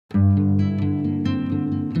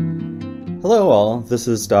Hello all, this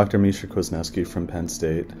is Dr. Misha Kwasniewski from Penn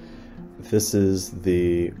State. This is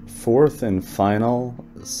the fourth and final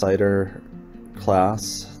cider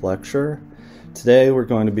class lecture. Today we're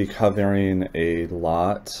going to be covering a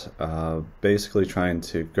lot, basically trying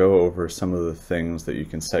to go over some of the things that you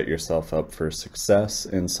can set yourself up for success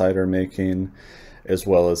in cider making, as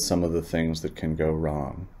well as some of the things that can go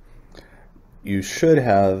wrong. You should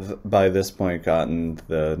have, by this point, gotten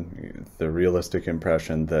the realistic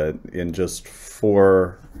impression that in just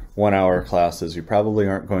 4 one-hour classes, you probably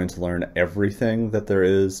aren't going to learn everything that there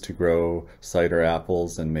is to grow cider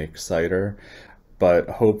apples and make cider. But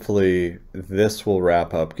hopefully this will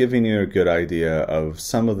wrap up giving you a good idea of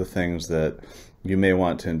some of the things that you may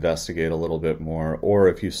want to investigate a little bit more, or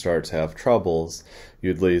if you start to have troubles,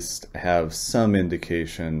 you at least have some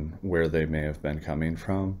indication where they may have been coming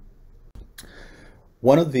from.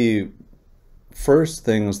 One of the first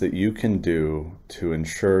things that you can do to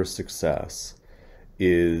ensure success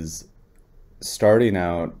is starting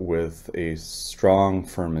out with a strong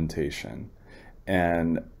fermentation.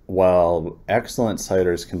 And while excellent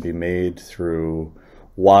ciders can be made through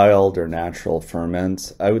wild or natural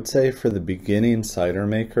ferments, I would say for the beginning cider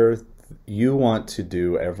maker, you want to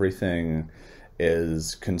do everything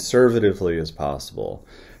as conservatively as possible.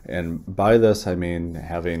 And by this, I mean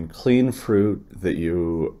having clean fruit, that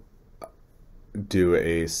you do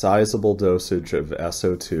a sizable dosage of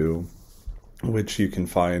SO2, which you can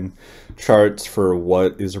find charts for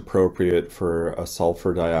what is appropriate for a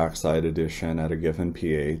sulfur dioxide addition at a given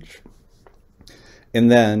pH. And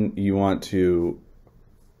then you want to,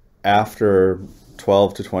 after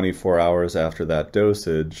 12 to 24 hours after that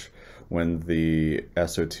dosage, when the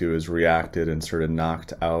SO2 is reacted and sort of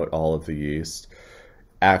knocked out all of the yeast,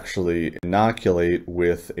 actually inoculate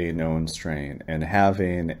with a known strain. And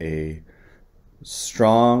having a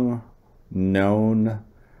strong known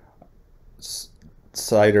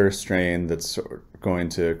cider strain that's going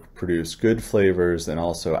to produce good flavors and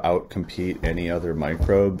also outcompete any other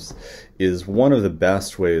microbes is one of the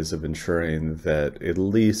best ways of ensuring that at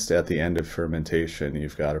least at the end of fermentation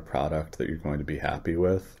you've got a product that you're going to be happy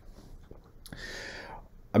with.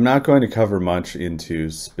 I'm not going to cover much into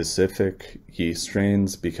specific yeast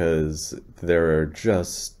strains because there are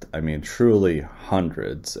just, truly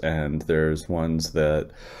hundreds, and there's ones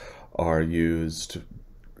that are used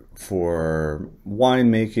for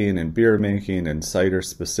winemaking and beer making and cider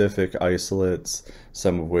specific isolates,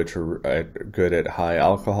 some of which are good at high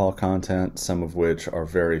alcohol content, some of which are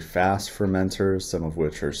very fast fermenters, some of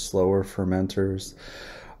which are slower fermenters.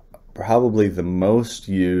 Probably the most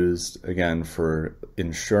used, again, for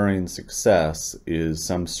ensuring success is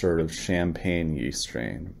some sort of champagne yeast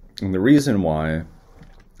strain. And the reason why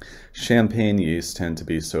champagne yeast tend to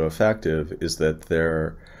be so effective is that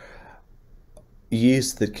they're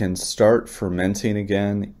yeast that can start fermenting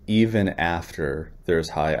again even after there's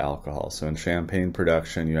high alcohol. So in champagne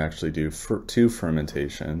production, you actually do 2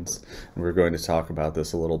 fermentations. And we're going to talk about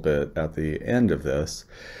this a little bit at the end of this.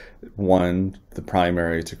 One, the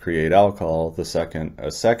primary to create alcohol, the second,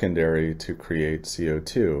 a secondary to create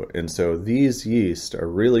CO2. And so these yeast are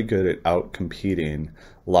really good at outcompeting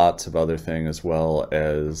lots of other things, as well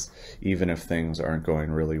as even if things aren't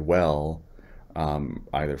going really well,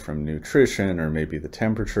 either from nutrition or maybe the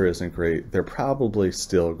temperature isn't great, they're probably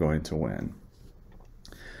still going to win.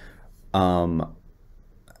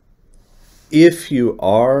 If you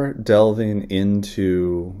are delving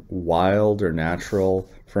into wild or natural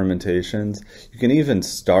fermentations, you can even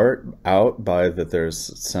start out by that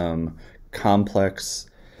there's some complex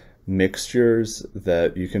mixtures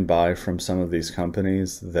that you can buy from some of these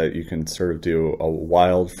companies that you can sort of do a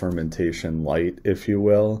wild fermentation light, if you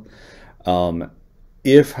will.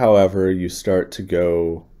 If, however, you start to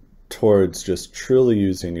go towards just truly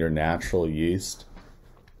using your natural yeast,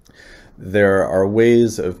 there are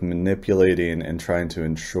ways of manipulating and trying to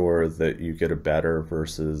ensure that you get a better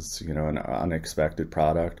versus, an unexpected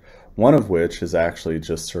product. One of which is actually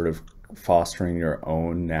just sort of fostering your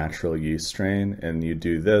own natural yeast strain. And you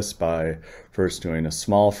do this by first doing a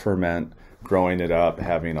small ferment, growing it up,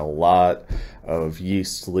 having a lot of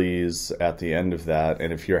yeast lees at the end of that.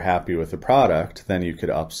 And if you're happy with the product, then you could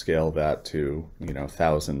upscale that to,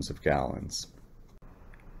 thousands of gallons.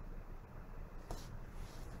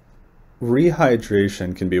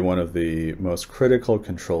 Rehydration can be one of the most critical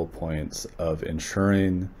control points of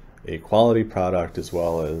ensuring a quality product as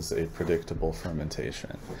well as a predictable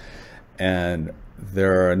fermentation. And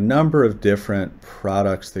there are a number of different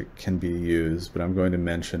products that can be used, but I'm going to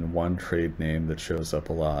mention one trade name that shows up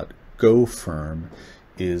a lot. GoFirm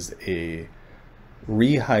is a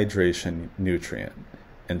rehydration nutrient.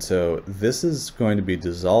 And so this is going to be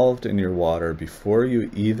dissolved in your water before you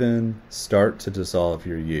even start to dissolve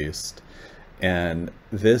your yeast. And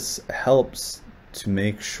this helps to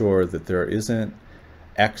make sure that there isn't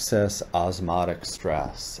excess osmotic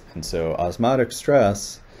stress. And so osmotic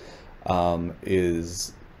stress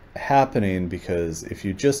is happening because if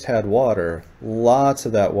you just had water, lots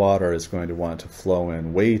of that water is going to want to flow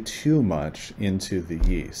in way too much into the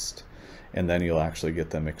yeast. And then you'll actually get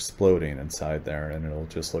them exploding inside there, and it'll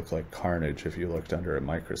just look like carnage if you looked under a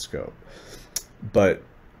microscope. But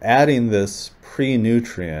adding this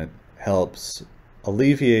pre-nutrient helps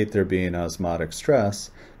alleviate there being osmotic stress,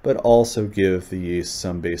 but also give the yeast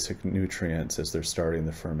some basic nutrients as they're starting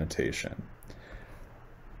the fermentation.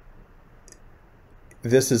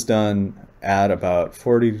 This is done at about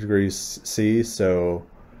 40 degrees C, so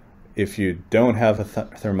if you don't have a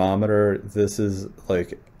thermometer, this is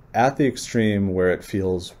like at the extreme where it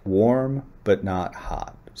feels warm but not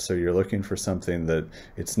hot. So you're looking for something that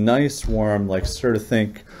it's nice, warm, like sort of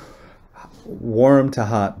think warm to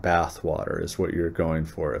hot bath water is what you're going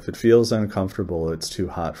for. If it feels uncomfortable, it's too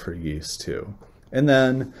hot for yeast too. And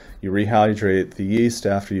then you rehydrate the yeast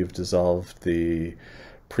after you've dissolved the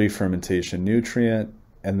pre-fermentation nutrient.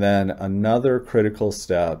 And then another critical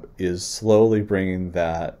step is slowly bringing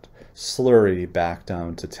that slurry back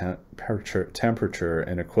down to temperature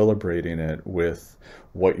and equilibrating it with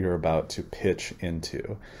what you're about to pitch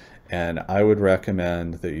into. And I would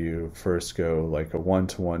recommend that you first go like a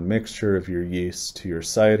 1-to-1 mixture of your yeast to your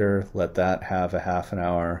cider, let that have a half an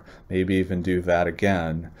hour, maybe even do that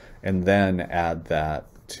again, and then add that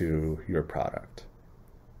to your product.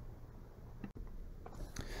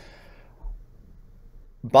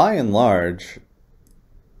 By and large,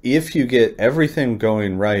 if you get everything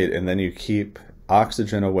going right and then you keep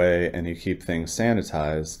oxygen away and you keep things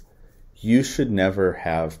sanitized, you should never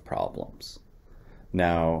have problems.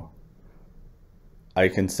 Now, I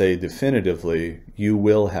can say definitively you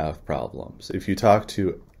will have problems. If you talk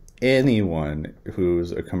to anyone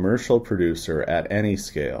who's a commercial producer at any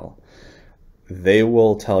scale, they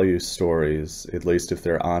will tell you stories, at least if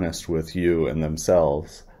they're honest with you and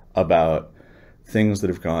themselves, about things that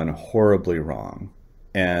have gone horribly wrong.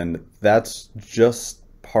 And that's just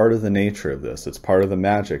part of the nature of this. It's part of the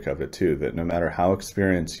magic of it too, that no matter how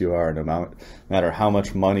experienced you are, no matter how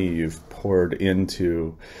much money you've poured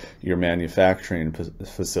into your manufacturing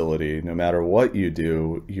facility, no matter what you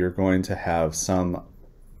do, you're going to have some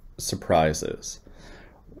surprises.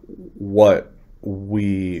 What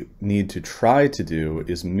we need to try to do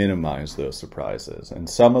is minimize those surprises. And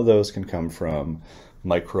some of those can come from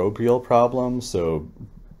microbial problems. So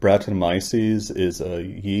Brettanomyces is a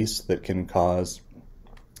yeast that can cause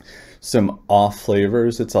some off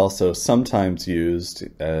flavors. It's also sometimes used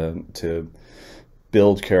to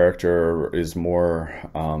build character, is more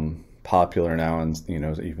popular now, and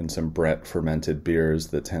even some Brett fermented beers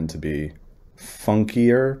that tend to be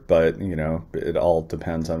funkier, but it all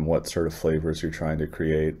depends on what sort of flavors you're trying to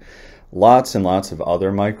create. Lots and lots of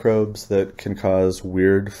other microbes that can cause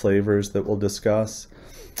weird flavors that we'll discuss.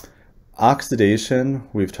 Oxidation,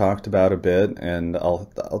 we've talked about a bit, and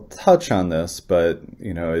I'll touch on this, but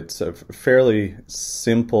it's a fairly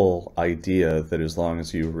simple idea that as long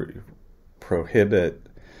as you prohibit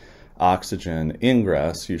oxygen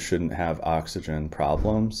ingress, you shouldn't have oxygen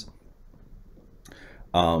problems.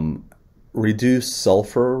 Reduced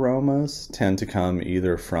sulfur aromas tend to come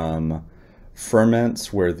either from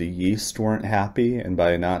ferments where the yeast weren't happy, and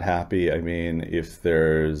by not happy, I mean if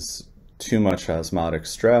there's too much osmotic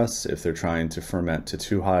stress, if they're trying to ferment to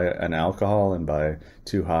too high an alcohol, and by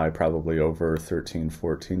too high, probably over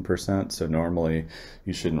 13-14%. So normally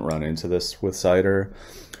you shouldn't run into this with cider.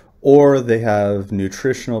 Or they have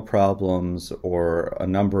nutritional problems, or a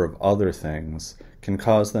number of other things can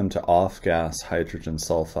cause them to off-gas hydrogen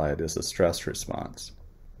sulfide as a stress response.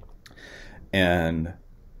 And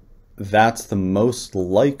that's the most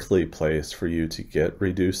likely place for you to get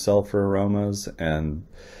reduced sulfur aromas. And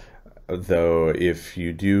though if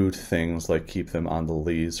you do things like keep them on the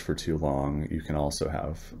lees for too long, you can also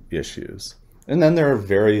have issues. And then there are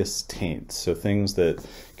various taints, so things that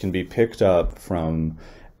can be picked up from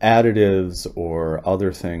additives or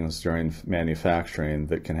other things during manufacturing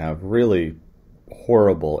that can have really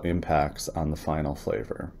horrible impacts on the final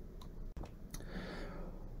flavor.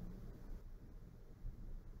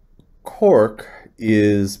 Cork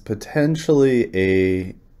is potentially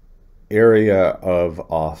a area of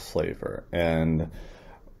off flavor, and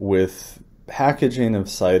with packaging of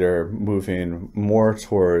cider moving more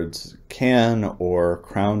towards can or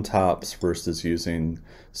crown tops versus using,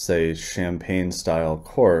 say, champagne style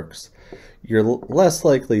corks, you're less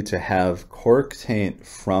likely to have cork taint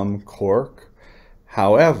from cork.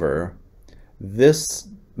 However, this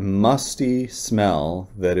musty smell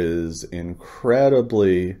that is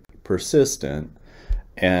incredibly persistent,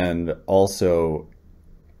 and also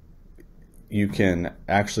you can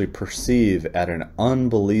actually perceive at an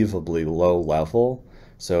unbelievably low level,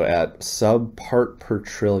 so at sub-part per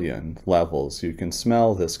trillion levels, you can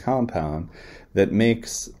smell this compound that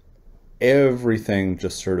makes everything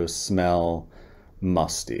just sort of smell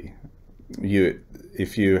musty.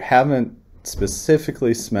 If you haven't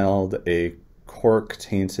specifically smelled a cork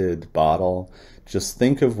tainted bottle, just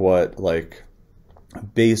think of what like a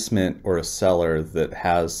basement or a cellar that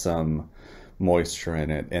has some moisture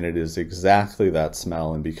in it, and it is exactly that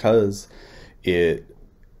smell. And because it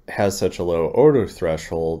has such a low odor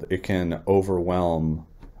threshold, it can overwhelm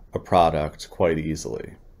a product quite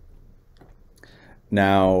easily.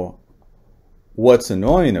 Now, what's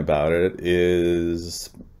annoying about it is,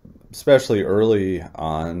 especially early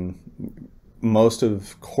on, most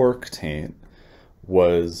of cork taint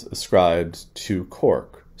was ascribed to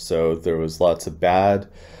cork. So there was lots of bad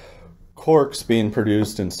corks being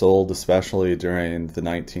produced and sold, especially during the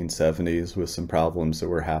 1970s, with some problems that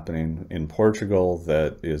were happening in Portugal,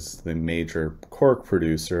 that is the major cork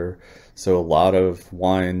producer. So a lot of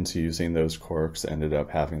wines using those corks ended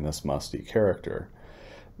up having this musty character.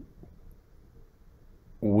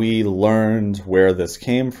 We learned where this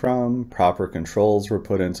came from, proper controls were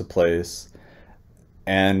put into place,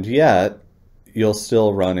 and yet you'll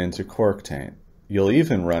still run into cork taint. You'll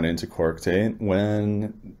even run into cork taint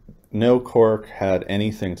when no cork had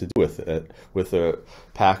anything to do with it, with the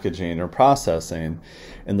packaging or processing.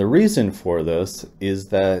 And the reason for this is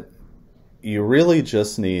that you really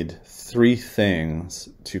just need three things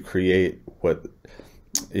to create what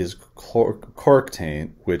is cork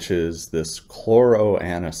taint, which is this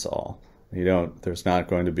chloroanisole. There's not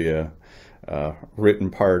going to be a written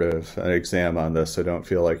part of an exam on this, so don't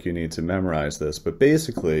feel like you need to memorize this. But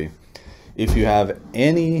basically, if you have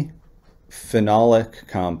any phenolic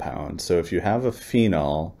compound, so if you have a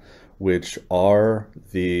phenol, which are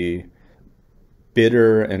the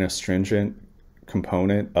bitter and astringent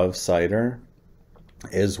component of cider,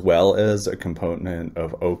 as well as a component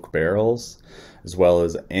of oak barrels, as well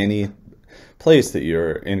as any place that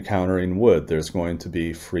you're encountering wood, there's going to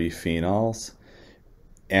be free phenols.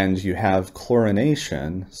 And you have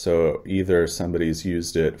chlorination, so either somebody's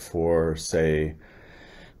used it for, say,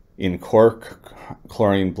 in cork,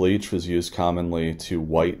 chlorine bleach was used commonly to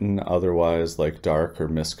whiten otherwise like dark or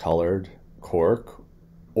miscolored cork,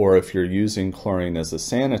 or if you're using chlorine as a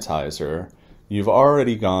sanitizer, you've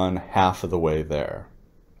already gone half of the way there.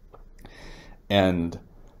 And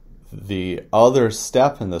the other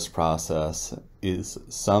step in this process is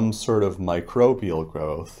some sort of microbial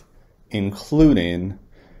growth, including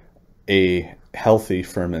a healthy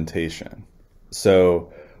fermentation.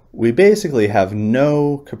 So we basically have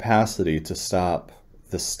no capacity to stop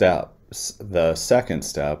the second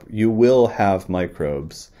step. You will have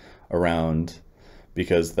microbes around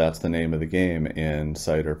because that's the name of the game in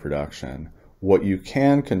cider production. What you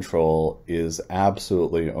can control is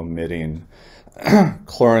absolutely omitting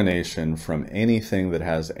chlorination from anything that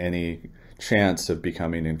has any chance of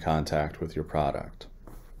becoming in contact with your product.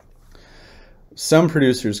 Some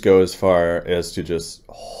producers go as far as to just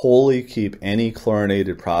wholly keep any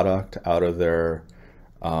chlorinated product out of their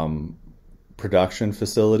production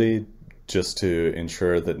facility, just to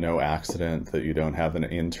ensure that no accident, that you don't have an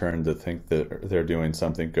intern to think that they're doing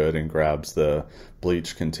something good and grabs the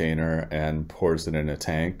bleach container and pours it in a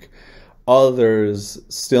tank. Others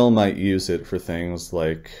still might use it for things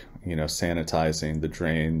like, sanitizing the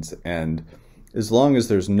drains, and as long as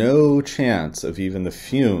there's no chance of even the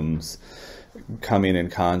fumes coming in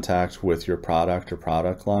contact with your product or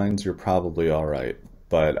product lines, you're probably all right.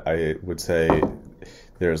 But I would say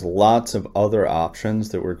there's lots of other options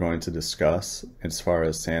that we're going to discuss as far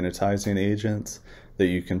as sanitizing agents that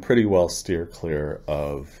you can pretty well steer clear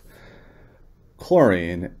of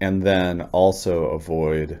chlorine, and then also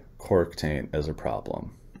avoid cork taint as a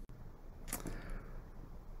problem.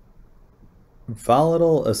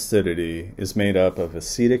 Volatile acidity is made up of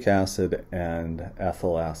acetic acid and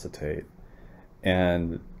ethyl acetate,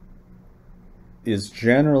 and is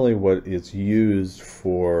generally what is used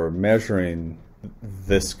for measuring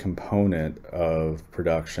this component of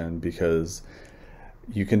production, because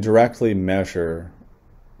you can directly measure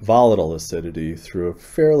volatile acidity through a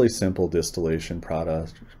fairly simple distillation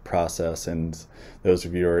process. And those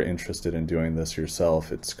of you who are interested in doing this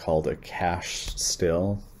yourself, it's called a casch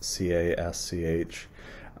still, C-A-S-C-H.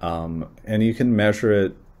 And you can measure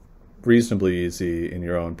it reasonably easy in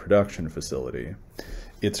your own production facility.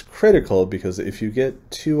 It's critical because if you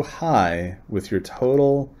get too high with your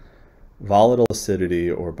total volatile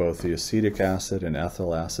acidity, or both the acetic acid and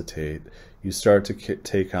ethyl acetate, you start to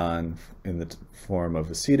take on, in the form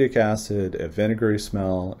of acetic acid, a vinegary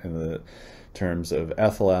smell, in the terms of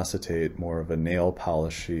ethyl acetate, more of a nail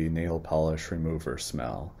polish remover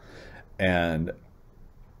smell. And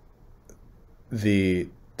the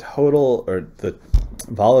total, or the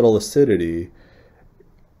volatile acidity,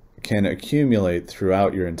 can accumulate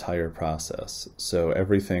throughout your entire process. So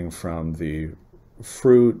everything from the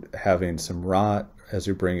fruit having some rot as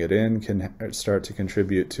you bring it in can start to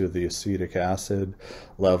contribute to the acetic acid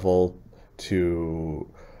level, to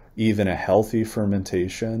even a healthy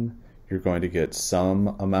fermentation. You're going to get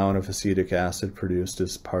some amount of acetic acid produced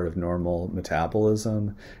as part of normal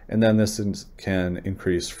metabolism. And then this can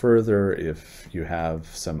increase further if you have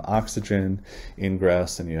some oxygen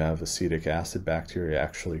ingress and you have acetic acid bacteria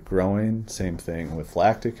actually growing. Same thing with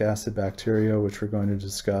lactic acid bacteria, which we're going to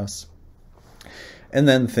discuss. And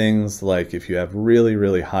then things like if you have really,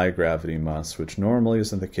 really high gravity must, which normally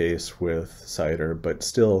isn't the case with cider, but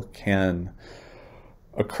still can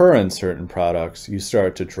occur in certain products, you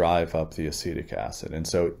start to drive up the acetic acid. And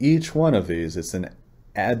so each one of these is an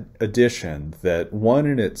addition that one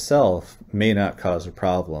in itself may not cause a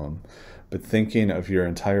problem, but thinking of your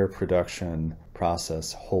entire production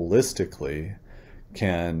process holistically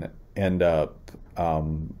can end up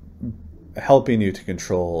helping you to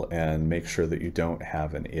control and make sure that you don't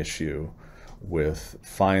have an issue with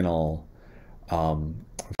final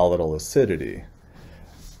volatile acidity.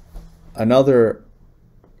 Another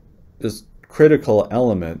just critical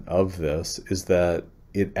element of this is that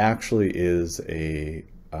it actually is a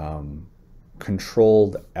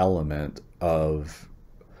controlled element of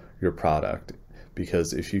your product,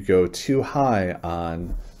 because if you go too high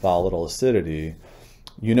on volatile acidity,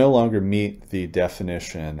 you no longer meet the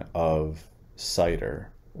definition of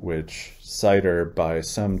cider, which cider by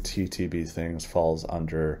some TTB things falls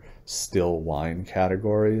under still wine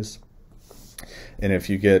categories. And if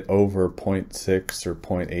you get over 0.6 or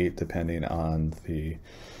 0.8, depending on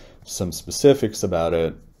some specifics about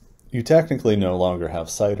it, you technically no longer have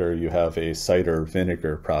cider. You have a cider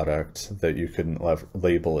vinegar product that you couldn't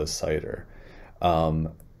label as cider.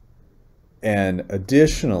 And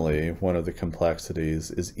additionally, one of the complexities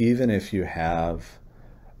is even if you have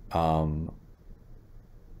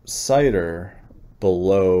cider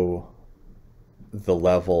below the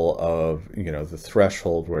level of, the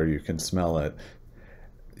threshold where you can smell it,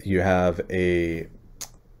 you have a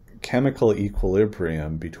chemical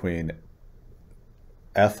equilibrium between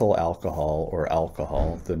ethyl alcohol, or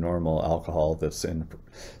alcohol, the normal alcohol that's in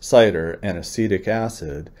cider, and acetic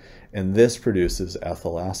acid, and this produces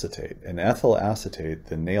ethyl acetate. And ethyl acetate,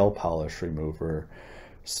 the nail polish remover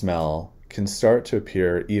smell, can start to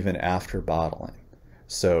appear even after bottling.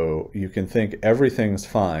 So you can think everything's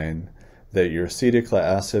fine, that your acetic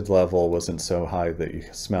acid level wasn't so high that you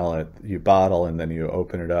smell it, you bottle, and then you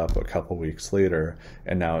open it up a couple weeks later,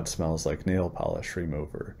 and now it smells like nail polish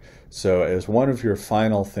remover. So as one of your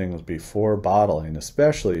final things before bottling,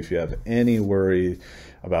 especially if you have any worry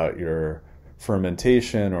about your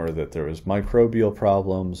fermentation, or that there was microbial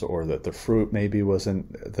problems, or that the fruit maybe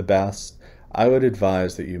wasn't the best, I would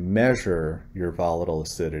advise that you measure your volatile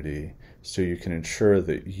acidity so you can ensure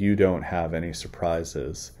that you don't have any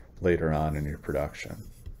surprises later on in your production.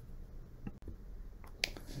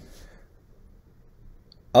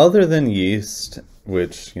 Other than yeast,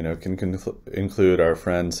 which can include our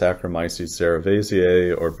friend Saccharomyces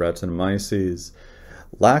cerevisiae or Brettanomyces,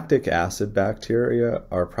 lactic acid bacteria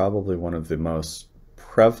are probably one of the most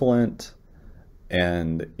prevalent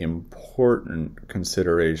and important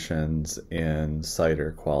considerations in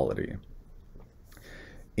cider quality.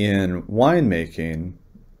 In winemaking,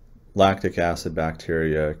 lactic acid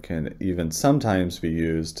bacteria can even sometimes be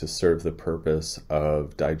used to serve the purpose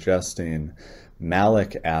of digesting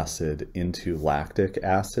malic acid into lactic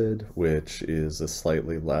acid, which is a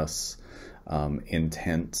slightly less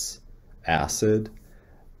intense acid.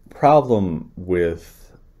 Problem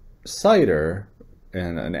with cider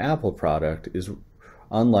and an apple product is,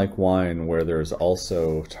 unlike wine where there's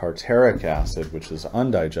also tartaric acid, which is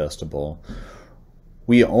undigestible,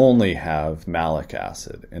 we only have malic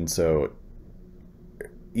acid. And so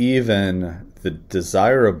even the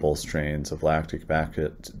desirable strains of lactic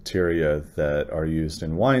bacteria that are used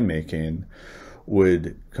in winemaking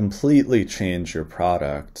would completely change your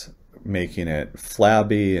product, making it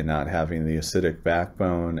flabby and not having the acidic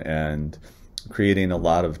backbone, and creating a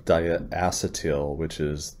lot of diacetyl, which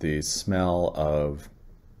is the smell of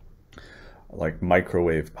like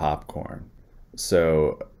microwave popcorn.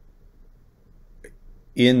 So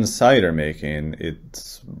in cider making,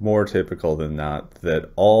 it's more typical than not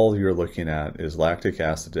that all you're looking at is lactic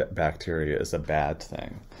acid bacteria is a bad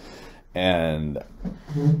thing. And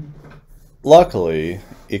luckily,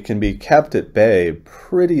 it can be kept at bay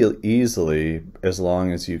pretty easily as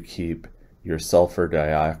long as you keep your sulfur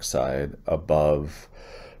dioxide above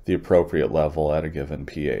the appropriate level at a given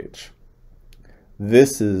pH.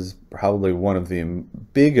 This is probably one of the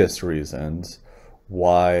biggest reasons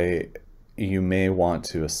why you may want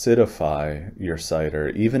to acidify your cider,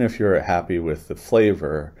 even if you're happy with the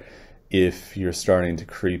flavor. If you're starting to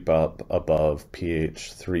creep up above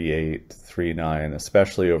pH 3.8, 3.9,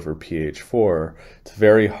 especially over pH 4, it's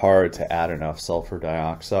very hard to add enough sulfur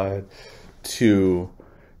dioxide to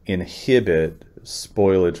inhibit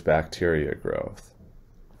spoilage bacteria growth.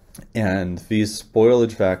 And these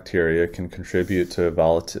spoilage bacteria can contribute to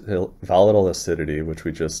volatile acidity, which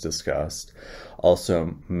we just discussed.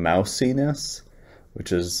 Also mousiness,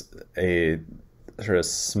 which is a sort of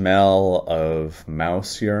smell of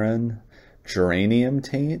mouse urine, geranium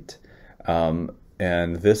taint,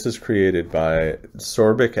 and this is created by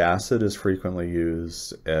sorbic acid is frequently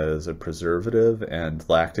used as a preservative, and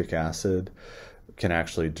lactic acid can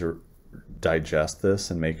actually digest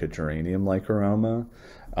this and make a geranium-like aroma,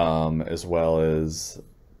 as well as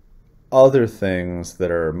other things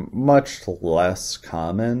that are much less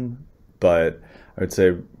common, but I would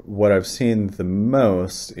say what I've seen the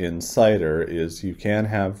most in cider is you can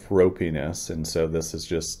have ropiness, and so this is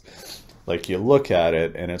just like you look at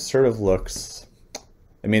it and it sort of looks,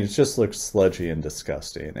 I mean, it just looks sludgy and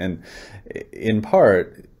disgusting. And in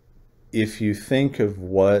part, if you think of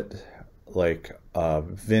what like a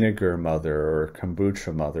vinegar mother or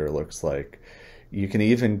kombucha mother looks like, you can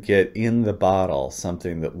even get in the bottle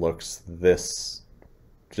something that looks this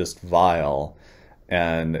just vile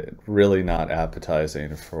and really not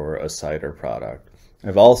appetizing for a cider product.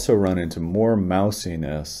 I've also run into more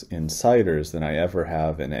mousiness in ciders than I ever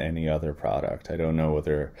have in any other product. I don't know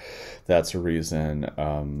whether that's a reason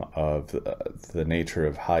of the nature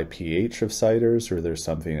of high pH of ciders or there's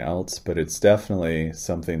something else, but it's definitely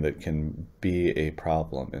something that can be a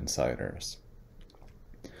problem in ciders.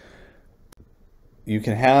 You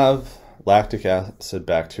can have lactic acid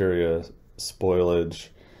bacteria spoilage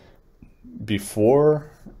before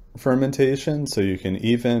fermentation, so you can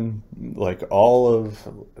even, like all of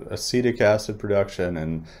acetic acid production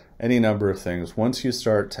and any number of things, once you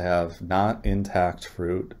start to have not intact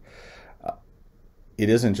fruit, it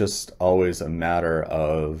isn't just always a matter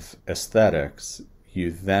of aesthetics.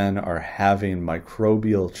 You then are having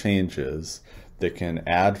microbial changes that can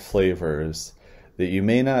add flavors that you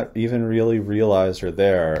may not even really realize are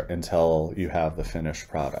there until you have the finished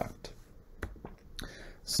product.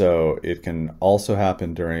 So it can also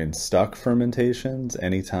happen during stuck fermentations,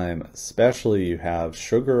 anytime especially you have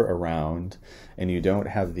sugar around and you don't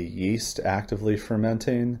have the yeast actively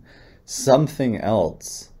fermenting, something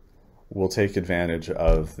else will take advantage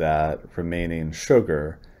of that remaining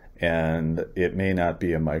sugar, and it may not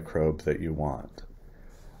be a microbe that you want.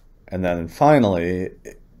 And then finally,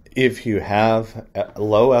 if you have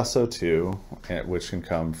low SO2, which can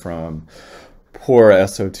come from poor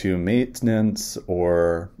SO2 maintenance,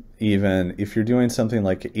 or even if you're doing something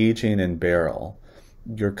like aging in barrel,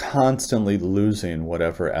 you're constantly losing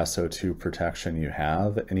whatever SO2 protection you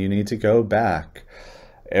have, and you need to go back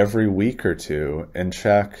every week or two and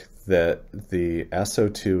check that the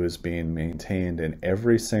SO2 is being maintained in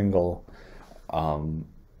every single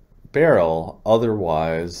barrel.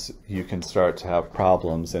 Otherwise, you can start to have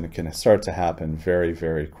problems, and it can start to happen very,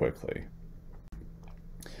 very quickly.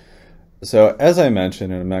 So as I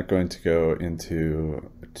mentioned, and I'm not going to go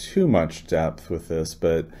into too much depth with this,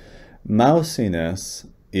 but mousiness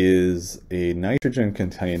is a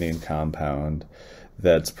nitrogen-containing compound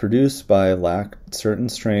that's produced by certain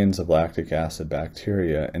strains of lactic acid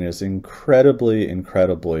bacteria and is incredibly,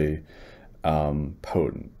 incredibly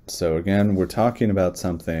potent. So again, we're talking about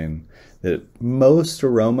something that most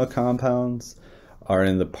aroma compounds are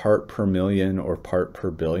in the part per million or part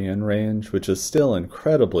per billion range, which is still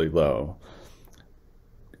incredibly low.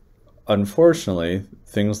 Unfortunately,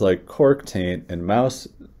 things like cork taint and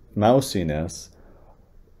mousiness,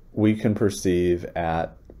 we can perceive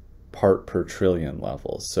at part per trillion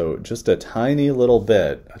levels. So just a tiny little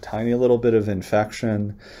bit of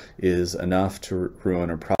infection is enough to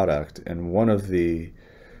ruin a product. And one of the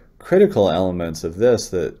critical elements of this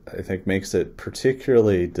that I think makes it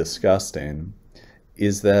particularly disgusting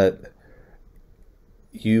is that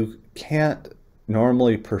you can't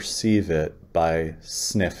normally perceive it by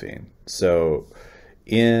sniffing. So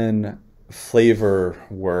in flavor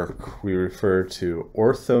work, we refer to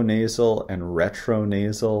orthonasal and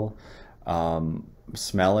retronasal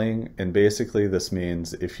smelling. And basically this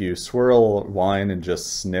means if you swirl wine and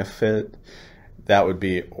just sniff it, that would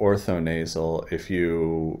be orthonasal. If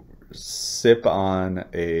you sip on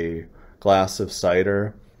a glass of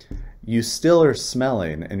cider, you still are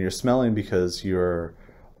smelling, and you're smelling because your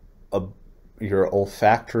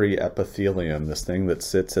olfactory epithelium, this thing that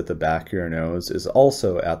sits at the back of your nose, is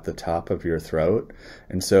also at the top of your throat.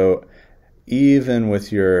 And so even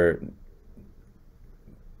with your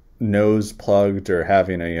nose plugged or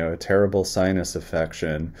having a terrible sinus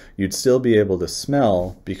infection, you'd still be able to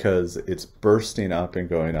smell because it's bursting up and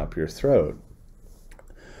going up your throat.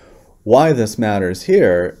 Why this matters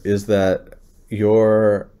here is that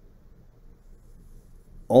you're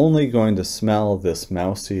only going to smell this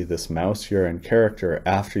mouse urine character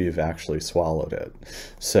after you've actually swallowed it.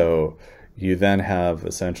 So you then have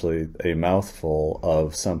essentially a mouthful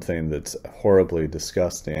of something that's horribly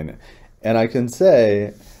disgusting. And I can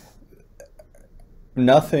say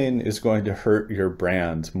nothing is going to hurt your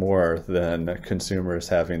brand more than consumers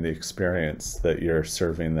having the experience that you're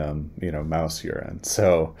serving them, mouse urine.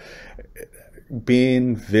 So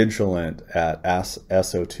being vigilant at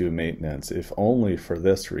SO2 maintenance, if only for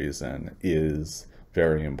this reason, is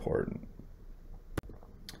very important.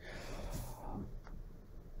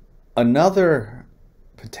 Another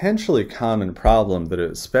potentially common problem that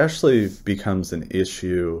especially becomes an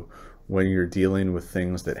issue when you're dealing with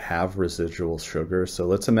things that have residual sugar. So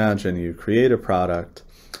let's imagine you create a product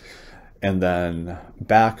and then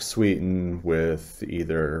back sweeten with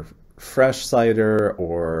either fresh cider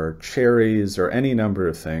or cherries or any number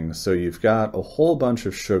of things. So you've got a whole bunch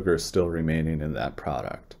of sugar still remaining in that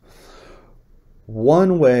product.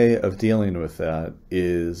 One way of dealing with that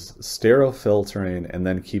is sterile filtering and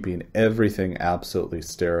then keeping everything absolutely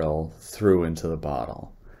sterile through into the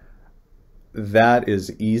bottle. That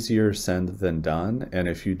is easier said than done, and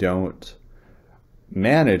if you don't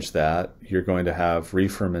manage that, you're going to have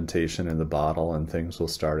re-fermentation in the bottle and things will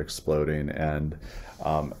start exploding. And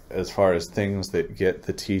as far as things that get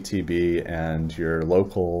the TTB and your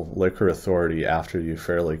local liquor authority after you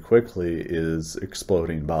fairly quickly is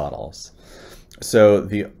exploding bottles. So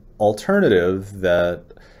the alternative that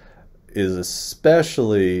is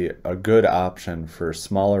especially a good option for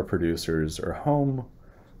smaller producers or home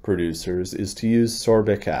producers is to use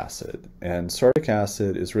sorbic acid. And sorbic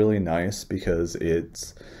acid is really nice because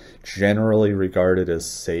it's generally regarded as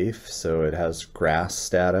safe, so it has GRAS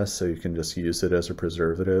status, so you can just use it as a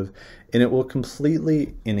preservative, and it will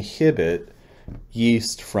completely inhibit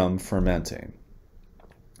yeast from fermenting.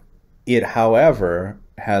 It, however,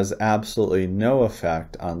 has absolutely no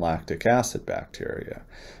effect on lactic acid bacteria.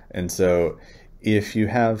 And so if you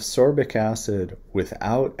have sorbic acid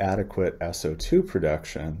without adequate SO2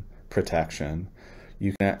 protection,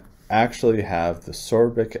 you can actually have the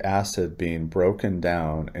sorbic acid being broken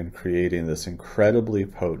down and creating this incredibly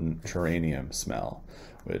potent geranium smell,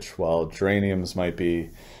 which, while geraniums might be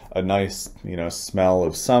a nice, smell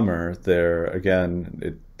of summer, there again,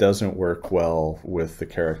 it doesn't work well with the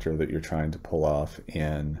character that you're trying to pull off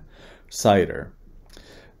in cider.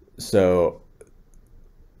 So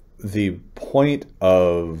the point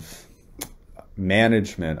of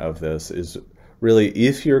management of this is really,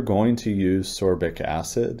 if you're going to use sorbic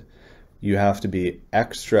acid, you have to be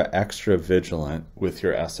extra vigilant with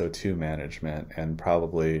your SO2 management and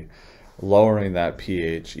probably lowering that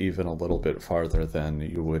pH even a little bit farther than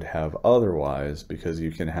you would have otherwise, because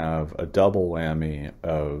you can have a double whammy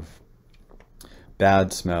of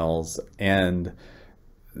bad smells. And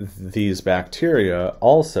these bacteria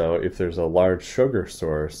also, if there's a large sugar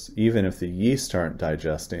source, even if the yeast aren't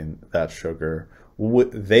digesting that sugar,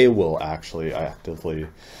 they will actually actively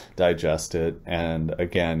digest it. And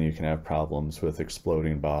again, you can have problems with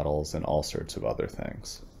exploding bottles and all sorts of other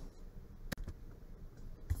things.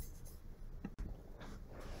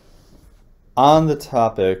 On the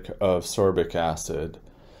topic of sorbic acid,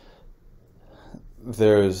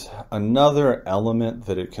 there's another element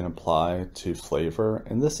that it can apply to flavor,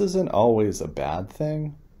 and this isn't always a bad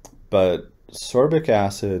thing, but sorbic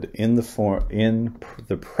acid in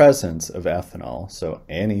the presence of ethanol, so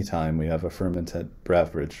anytime we have a fermented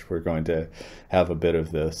beverage, we're going to have a bit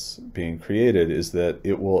of this being created, is that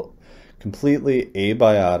it will completely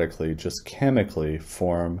abiotically, just chemically,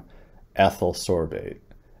 form ethyl sorbate.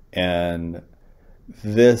 And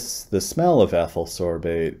the smell of ethyl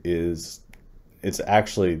sorbate it's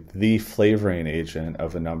actually the flavoring agent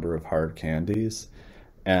of a number of hard candies,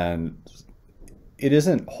 and it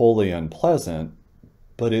isn't wholly unpleasant,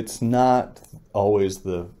 but it's not always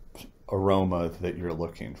the aroma that you're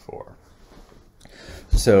looking for.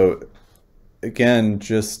 So again,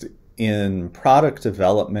 just in product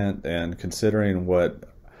development and considering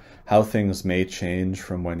how things may change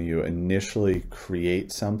from when you initially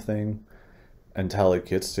create something until it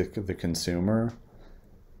gets to the consumer,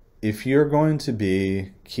 if you're going to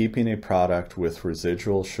be keeping a product with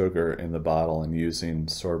residual sugar in the bottle and using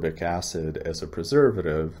sorbic acid as a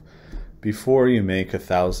preservative, before you make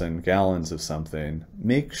 1,000 gallons of something,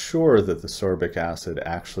 make sure that the sorbic acid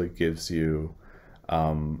actually gives you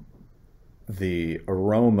the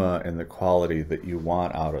aroma and the quality that you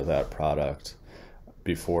want out of that product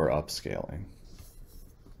before upscaling.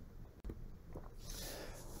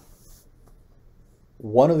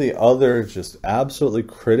 One of the other just absolutely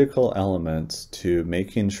critical elements to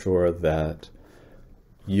making sure that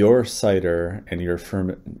your cider and your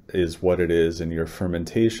is what it is and your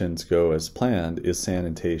fermentations go as planned is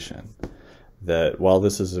sanitation. That while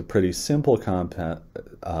this is a pretty simple concept,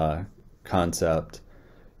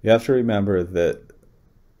 you have to remember that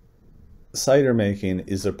cider making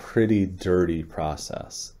is a pretty dirty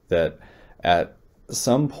process. That at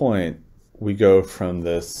some point we go from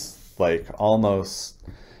this like almost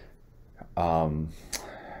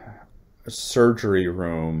surgery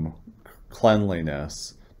room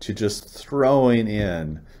cleanliness to just throwing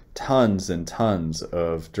in tons and tons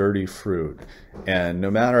of dirty fruit. And no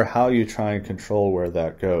matter how you try and control where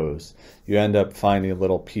that goes, you end up finding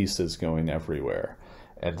little pieces going everywhere.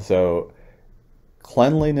 And so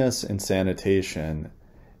cleanliness and sanitation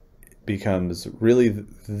becomes really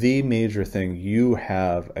the major thing you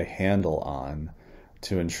have a handle on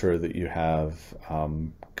to ensure that you have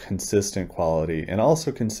consistent quality, and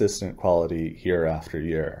also consistent quality year after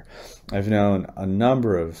year. I've known a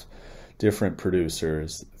number of different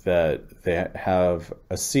producers that they have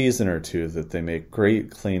a season or two that they make great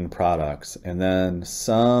clean products, and then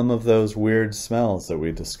some of those weird smells that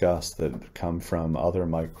we discussed that come from other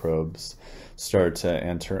microbes start to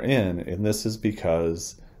enter in, and this is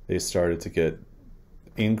because they started to get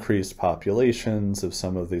increased populations of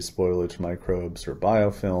some of these spoilage microbes or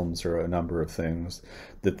biofilms or a number of things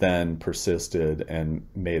that then persisted and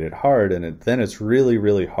made it hard, and then it's really,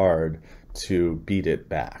 really hard to beat it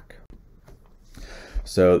back.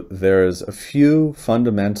 So there's a few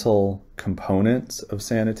fundamental components of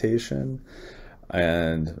sanitation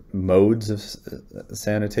and modes of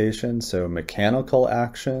sanitation. So mechanical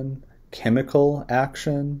action, chemical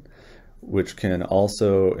action, which can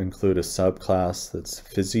also include a subclass that's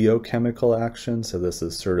physiochemical action. So this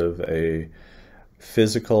is sort of a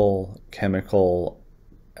physical, chemical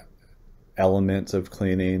element of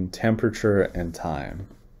cleaning, temperature and time.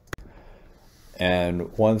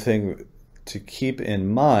 And one thing to keep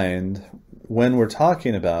in mind when we're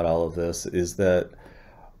talking about all of this is that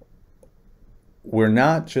we're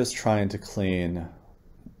not just trying to clean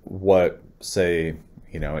what, say,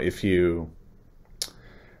 if you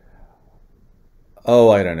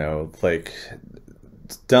I don't know, like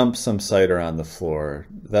dump some cider on the floor.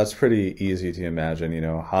 That's pretty easy to imagine.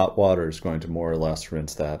 Hot water is going to more or less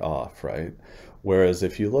rinse that off, right? Whereas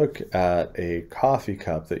if you look at a coffee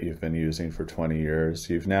cup that you've been using for 20 years,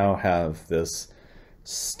 you now have this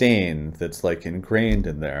stain that's like ingrained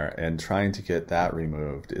in there, and trying to get that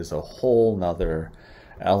removed is a whole nother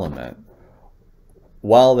element.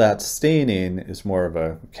 While that staining is more of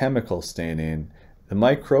a chemical staining, the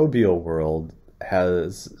microbial world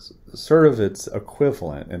has sort of its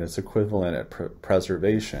equivalent, and its equivalent at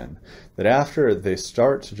preservation, that after they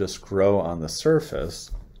start to just grow on the surface,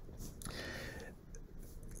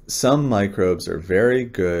 some microbes are very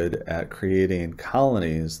good at creating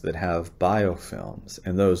colonies that have biofilms,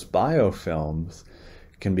 and those biofilms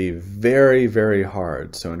can be very, very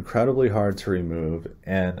hard, so incredibly hard to remove,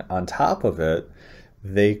 and on top of it,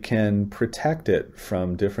 they can protect it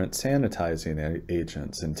from different sanitizing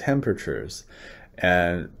agents and temperatures.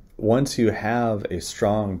 And once you have a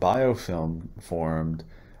strong biofilm formed,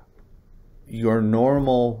 your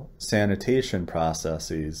normal sanitation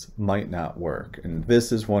processes might not work. And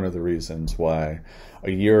this is one of the reasons why a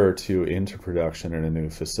year or two into production in a new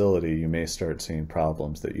facility, you may start seeing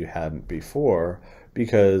problems that you hadn't before,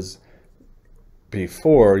 because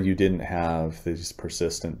before you didn't have these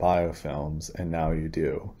persistent biofilms, and now you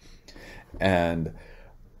do. And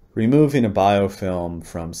removing a biofilm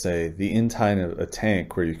from, say, the inside of a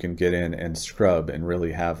tank where you can get in and scrub and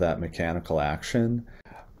really have that mechanical action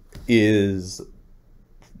is,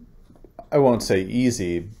 I won't say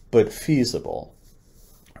easy, but feasible.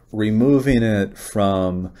 Removing it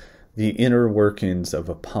from the inner workings of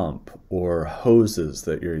a pump or hoses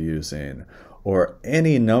that you're using, or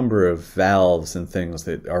any number of valves and things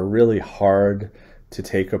that are really hard to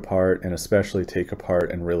take apart, and especially take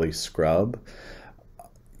apart and really scrub,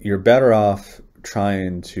 you're better off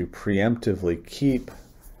trying to preemptively keep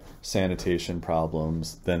sanitation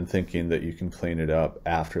problems than thinking that you can clean it up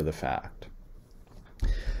after the fact.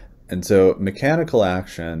 And so mechanical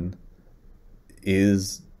action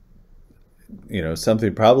is,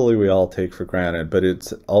 something probably we all take for granted, but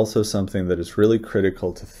it's also something that is really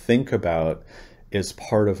critical to think about as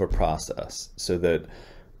part of a process, so that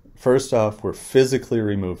first off, we're physically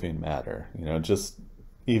removing matter, just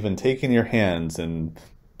even taking your hands and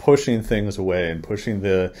pushing things away and pushing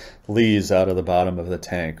the leaves out of the bottom of the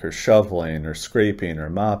tank, or shoveling or scraping or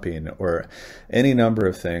mopping or any number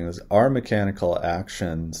of things are mechanical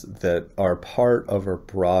actions that are part of a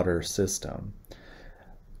broader system.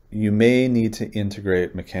 You may need to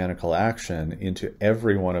integrate mechanical action into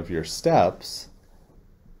every one of your steps,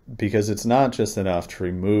 because it's not just enough to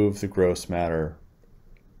remove the gross matter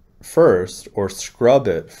first or scrub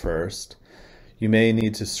it first. You may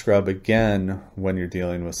need to scrub again when you're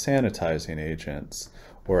dealing with sanitizing agents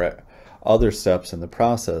or other steps in the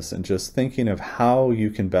process, and just thinking of how you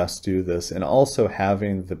can best do this, and also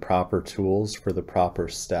having the proper tools for the proper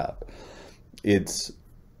step. It's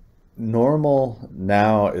normal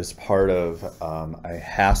now as part of a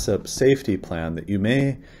HACCP safety plan that you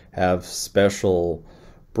may have special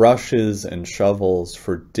brushes and shovels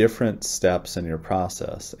for different steps in your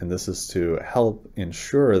process, and this is to help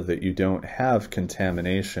ensure that you don't have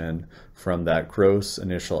contamination from that gross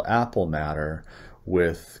initial apple matter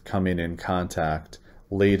with coming in contact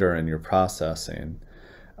later in your processing.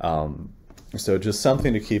 So just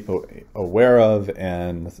something to keep aware of,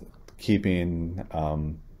 and keeping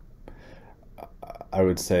I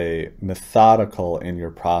would say methodical in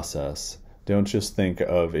your process. Don't just think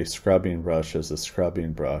of a scrubbing brush as a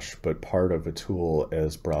scrubbing brush, but part of a tool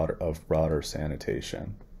as broader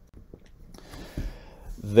sanitation.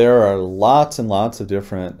 There are lots and lots of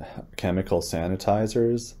different chemical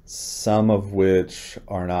sanitizers, some of which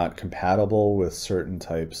are not compatible with certain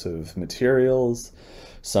types of materials,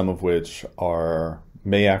 some of which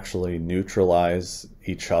may actually neutralize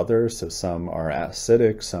each other. So some are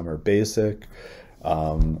acidic, some are basic.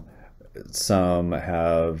 Some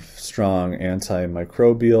have strong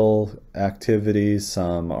antimicrobial activity,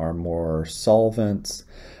 some are more solvents.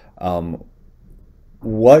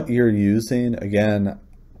 What you're using, again,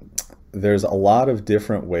 there's a lot of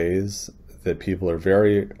different ways that people are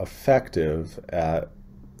very effective at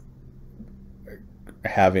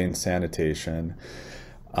having sanitation,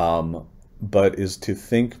 but is to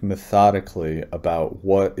think methodically about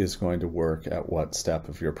what is going to work at what step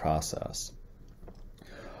of your process.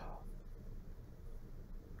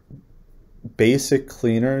 Basic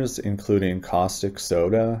cleaners, including caustic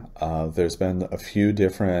soda. There's been a few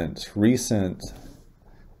different recent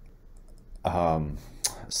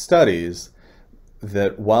studies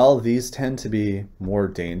that while these tend to be more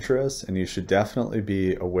dangerous, and you should definitely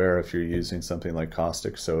be aware if you're using something like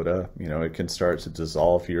caustic soda, it can start to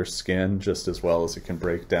dissolve your skin just as well as it can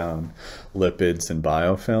break down lipids and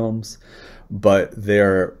biofilms, but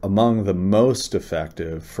they're among the most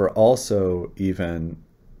effective for also even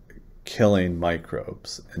killing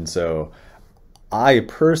microbes. And so I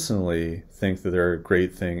personally think that they're a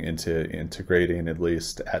great thing into integrating at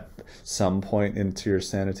least at some point into your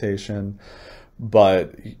sanitation,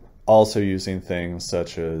 but also using things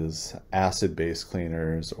such as acid-based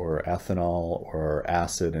cleaners or ethanol or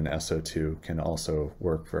acid and SO2 can also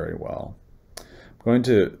work very well. I'm going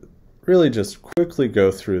to really just quickly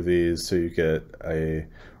go through these so you get a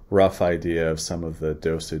rough idea of some of the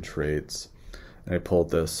dosage rates. I pulled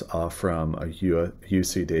this off from a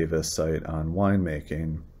UC Davis site on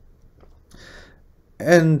winemaking.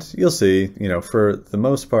 And you'll see, for the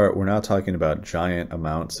most part, we're not talking about giant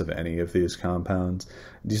amounts of any of these compounds.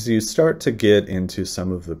 You start to get into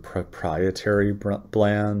some of the proprietary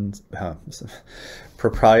blends,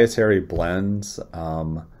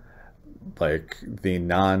 like the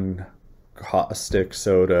non-caustic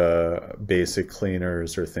soda basic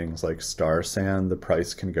cleaners or things like Star San. The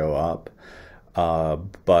price can go up.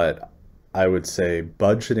 But I would say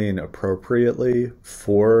budgeting appropriately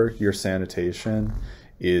for your sanitation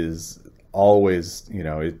is always,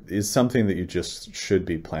 it is something that you just should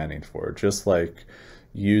be planning for. Just like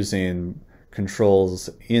using controls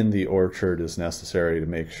in the orchard is necessary to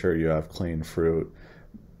make sure you have clean fruit,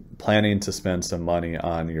 planning to spend some money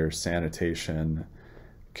on your sanitation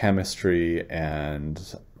chemistry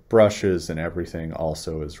and brushes and everything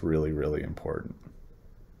also is really, really important.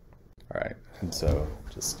 All right, and so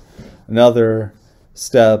just another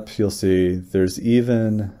step, you'll see there's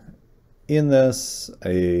even in this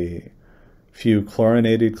a few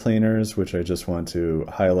chlorinated cleaners, which I just want to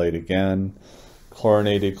highlight again.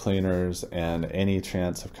 chlorinated cleaners and any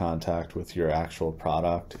chance of contact with your actual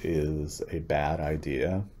product is a bad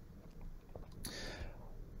idea.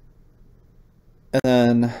 And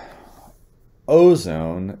then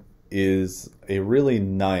ozone is a really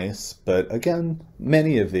nice, but again,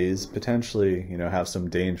 many of these potentially, have some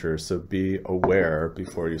danger. So be aware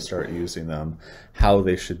before you start using them, how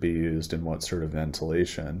they should be used and what sort of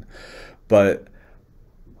ventilation. But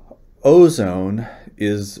ozone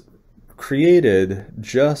is created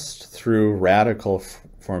just through radical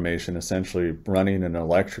formation, essentially running an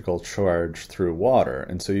electrical charge through water.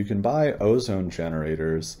 And so you can buy ozone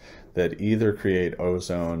generators that either create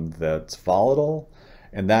ozone that's volatile,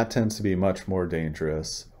 and that tends to be much more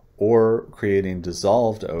dangerous, or creating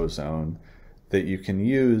dissolved ozone that you can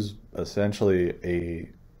use essentially a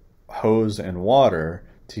hose and water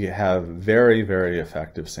to have very, very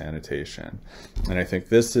effective sanitation. And I think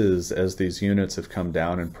this is, as these units have come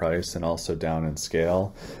down in price and also down in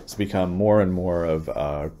scale, it's become more and more of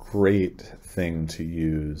a great thing to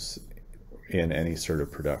use in any sort of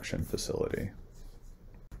production facility.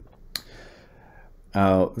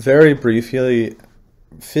 Very briefly,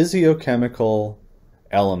 physiochemical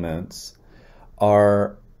elements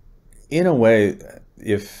are, in a way,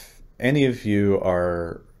 if any of you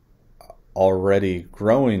are already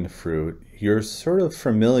growing fruit, you're sort of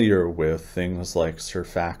familiar with things like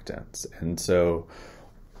surfactants. And so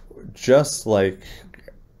just like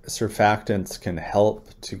surfactants can help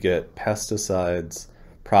to get pesticides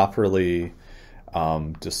properly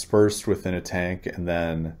dispersed within a tank and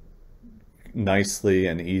then nicely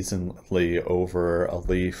and easily over a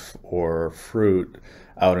leaf or fruit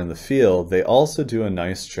out in the field, they also do a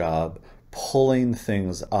nice job pulling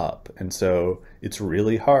things up. And so it's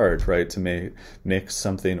really hard, right, to mix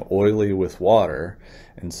something oily with water.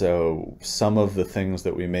 And so some of the things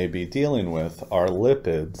that we may be dealing with are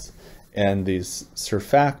lipids, and these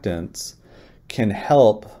surfactants can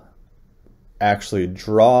help actually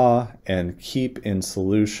draw and keep in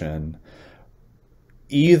solution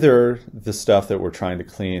either the stuff that we're trying to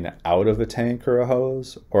clean out of a tank or a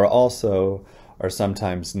hose, or also are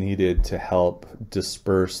sometimes needed to help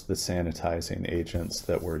disperse the sanitizing agents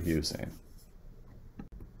that we're using.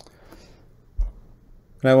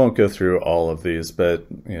 And I won't go through all of these, but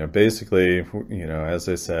basically, as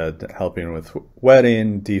I said, helping with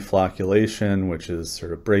wetting, deflocculation, which is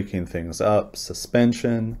sort of breaking things up,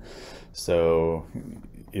 suspension. So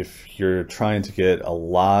if you're trying to get a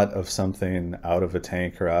lot of something out of a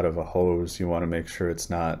tank or out of a hose, you want to make sure it's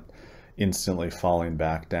not instantly falling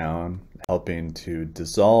back down, helping to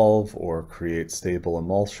dissolve or create stable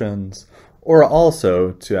emulsions, or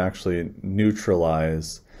also to actually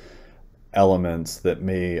neutralize elements that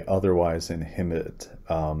may otherwise inhibit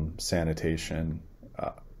sanitation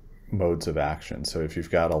modes of action. So if you've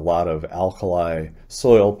got a lot of alkali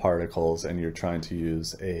soil particles and you're trying to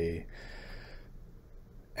use a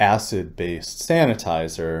acid-based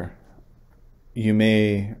sanitizer, you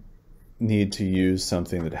may need to use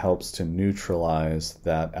something that helps to neutralize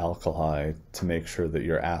that alkali to make sure that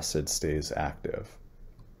your acid stays active.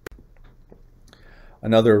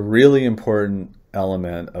 Another really important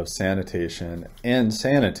element of sanitation and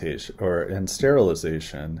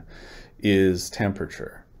sterilization is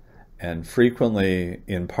temperature. And frequently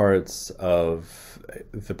in parts of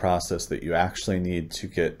the process that you actually need to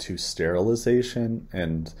get to sterilization,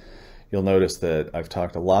 and you'll notice that I've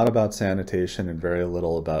talked a lot about sanitation and very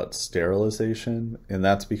little about sterilization, and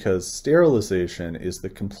that's because sterilization is the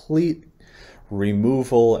complete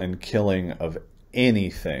removal and killing of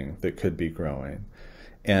anything that could be growing.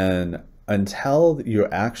 And until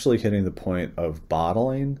you're actually hitting the point of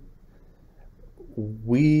bottling,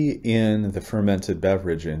 we in the fermented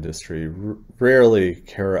beverage industry rarely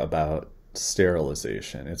care about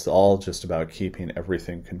sterilization. It's all just about keeping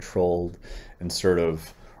everything controlled and sort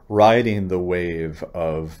of riding the wave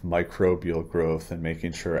of microbial growth and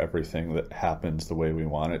making sure everything that happens the way we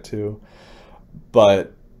want it to.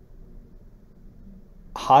 But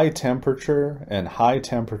high temperature and high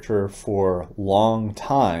temperature for long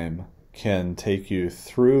time can take you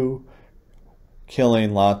through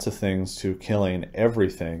killing lots of things to killing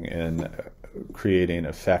everything and creating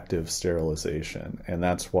effective sterilization. And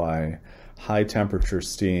that's why high temperature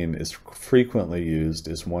steam is frequently used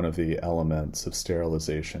as one of the elements of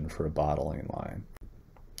sterilization for a bottling line.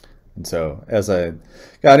 And so as I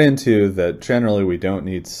got into that, generally we don't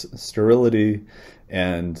need sterility,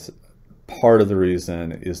 and part of the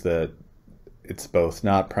reason is that it's both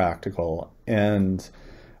not practical and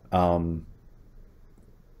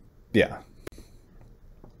yeah.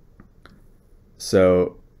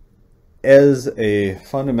 So as a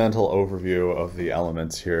fundamental overview of the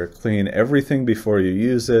elements here, clean everything before you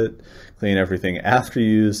use it, clean everything after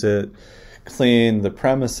you use it, clean the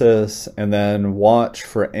premises, and then watch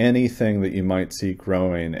for anything that you might see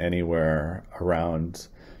growing anywhere around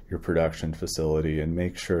your production facility, and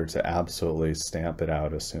make sure to absolutely stamp it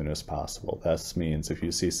out as soon as possible. This means if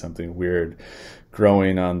you see something weird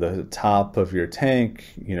growing on the top of your tank,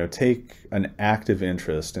 take an active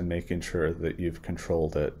interest in making sure that you've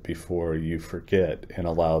controlled it before you forget, and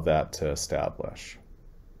allow that to establish.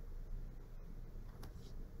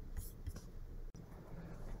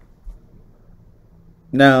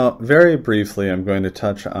 Now, very briefly, I'm going to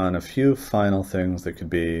touch on a few final things that could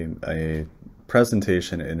be a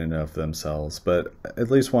presentation in and of themselves, but at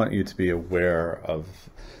least want you to be aware of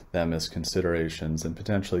them as considerations and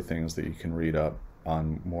potentially things that you can read up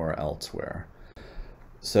on more elsewhere.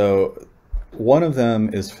 So one of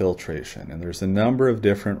them is filtration, and there's a number of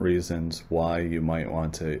different reasons why you might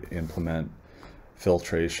want to implement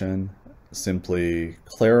filtration. Simply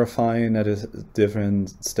clarifying at a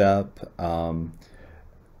different step,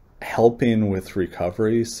 helping with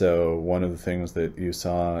recovery. So one of the things that you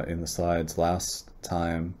saw in the slides last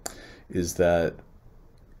time is that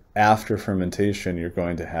after fermentation, you're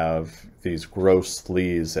going to have these gross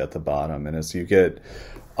lees at the bottom. And as you get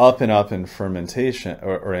up and up in fermentation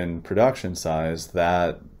or in production size,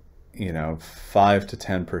 that 5 to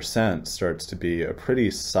 10% starts to be a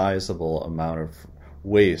pretty sizable amount of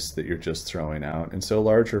waste that you're just throwing out. And so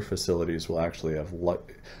larger facilities will actually have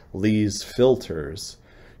lees filters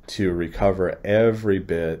to recover every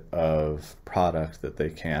bit of product that they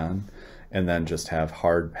can, and then just have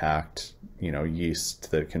hard packed yeast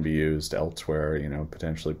that can be used elsewhere,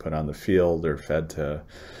 potentially put on the field or fed to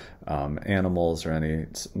animals or any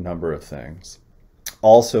number of things.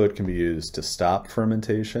 Also, it can be used to stop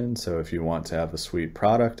fermentation. So if you want to have a sweet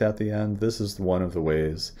product at the end, this is one of the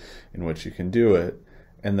ways in which you can do it.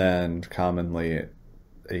 And then commonly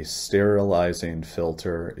a sterilizing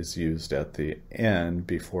filter is used at the end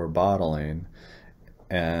before bottling,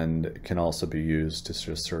 and can also be used to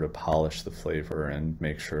just sort of polish the flavor and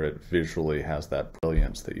make sure it visually has that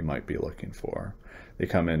brilliance that you might be looking for. They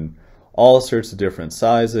come in all sorts of different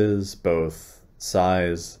sizes, both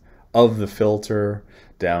size of the filter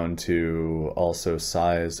down to also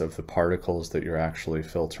size of the particles that you're actually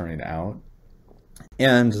filtering out.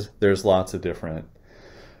 And there's lots of different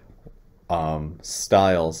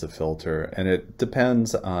styles of filter, and it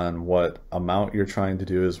depends on what amount you're trying to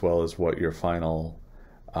do, as well as what your final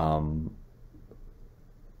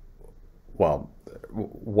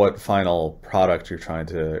what final product you're trying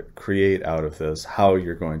to create out of this, how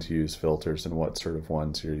you're going to use filters, and what sort of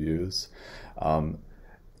ones you use.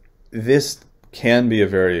 This can be a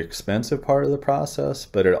very expensive part of the process,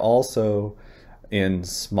 but it also, in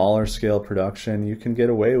smaller scale production, you can get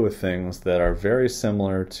away with things that are very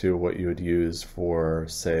similar to what you would use for,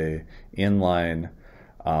 say, inline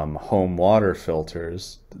home water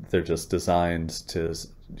filters. They're just designed to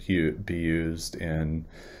be used in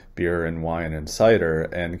beer and wine and cider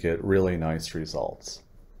and get really nice results.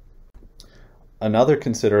 Another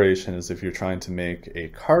consideration is if you're trying to make a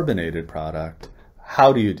carbonated product,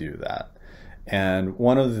 how do you do that? And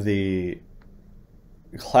one of the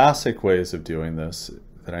classic ways of doing this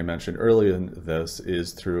that I mentioned earlier in this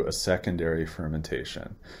is through a secondary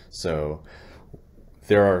fermentation. So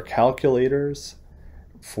there are calculators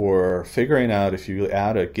for figuring out if you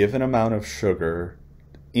add a given amount of sugar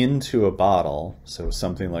into a bottle, so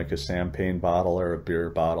something like a champagne bottle or a beer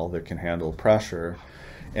bottle that can handle pressure,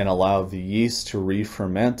 and allow the yeast to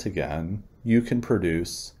re-ferment again, you can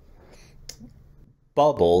produce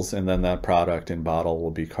bubbles, and then that product in bottle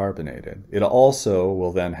will be carbonated. It also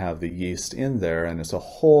will then have the yeast in there, and it's a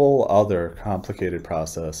whole other complicated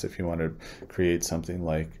process if you want to create something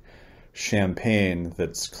like champagne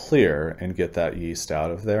that's clear and get that yeast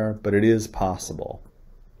out of there, but it is possible.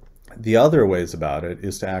 The other ways about it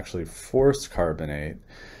is to actually force carbonate,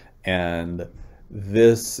 and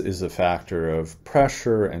this is a factor of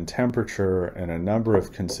pressure and temperature and a number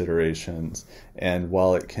of considerations. And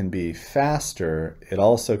while it can be faster, it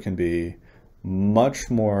also can be much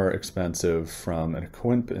more expensive from an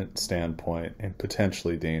equipment standpoint and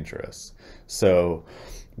potentially dangerous. So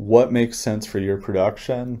what makes sense for your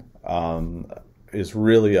production is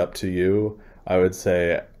really up to you. I would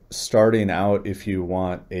say starting out, if you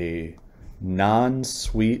want a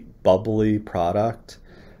non-sweet, bubbly product,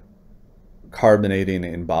 carbonating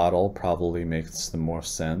in bottle probably makes the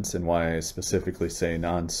most sense. And why I specifically say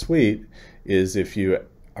non-sweet is if you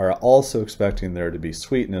are also expecting there to be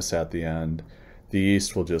sweetness at the end, the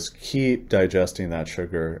yeast will just keep digesting that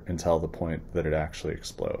sugar until the point that it actually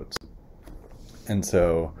explodes. And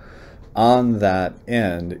so on that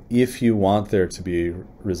end, if you want there to be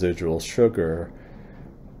residual sugar,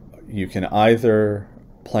 you can either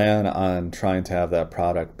plan on trying to have that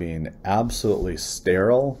product being absolutely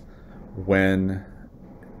sterile when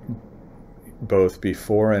both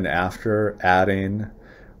before and after adding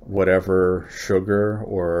whatever sugar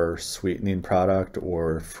or sweetening product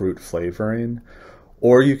or fruit flavoring,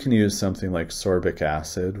 or you can use something like sorbic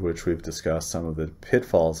acid, which we've discussed some of the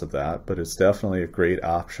pitfalls of that, but it's definitely a great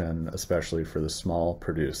option, especially for the small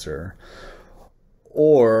producer.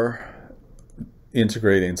 Or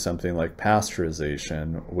integrating something like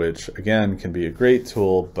pasteurization, which again can be a great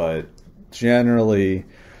tool, but generally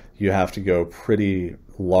you have to go pretty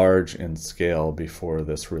large in scale before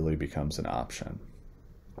this really becomes an option.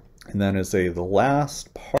 And then as the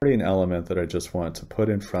last parting element that I just want to put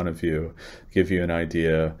in front of you, give you an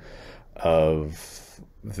idea of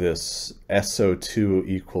this SO2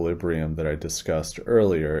 equilibrium that I discussed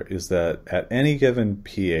earlier, is that at any given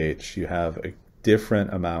pH you have a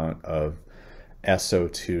different amount of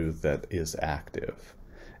SO2 that is active.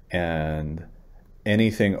 And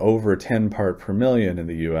anything over 10 part per million in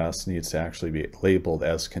the US needs to actually be labeled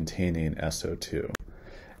as containing SO2.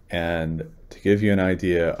 And to give you an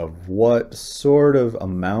idea of what sort of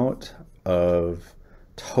amount of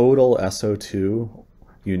total SO2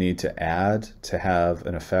 you need to add to have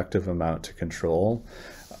an effective amount to control,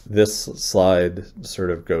 this slide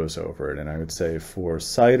sort of goes over it. And I would say for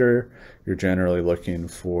cider, you're generally looking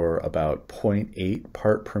for about 0.8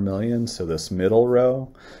 part per million, so this middle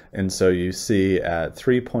row. And so you see at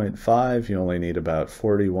 3.5, you only need about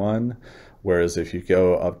 41. Whereas if you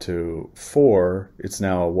go up to 4, it's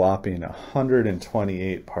now a whopping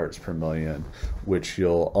 128 parts per million, which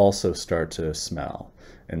you'll also start to smell.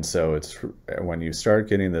 And so it's when you start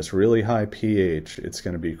getting this really high pH, it's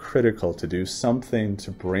going to be critical to do something to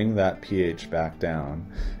bring that pH back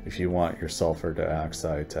down if you want your sulfur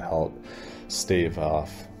dioxide to help stave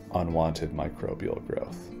off unwanted microbial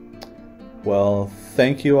growth. Well,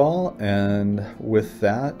 thank you all. And with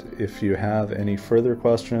that, if you have any further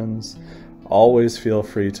questions, always feel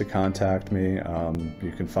free to contact me.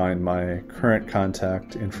 You can find my current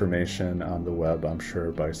contact information on the web, I'm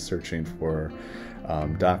sure, by searching for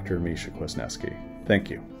Dr. Misha Kwasniewski. Thank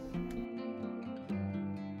you.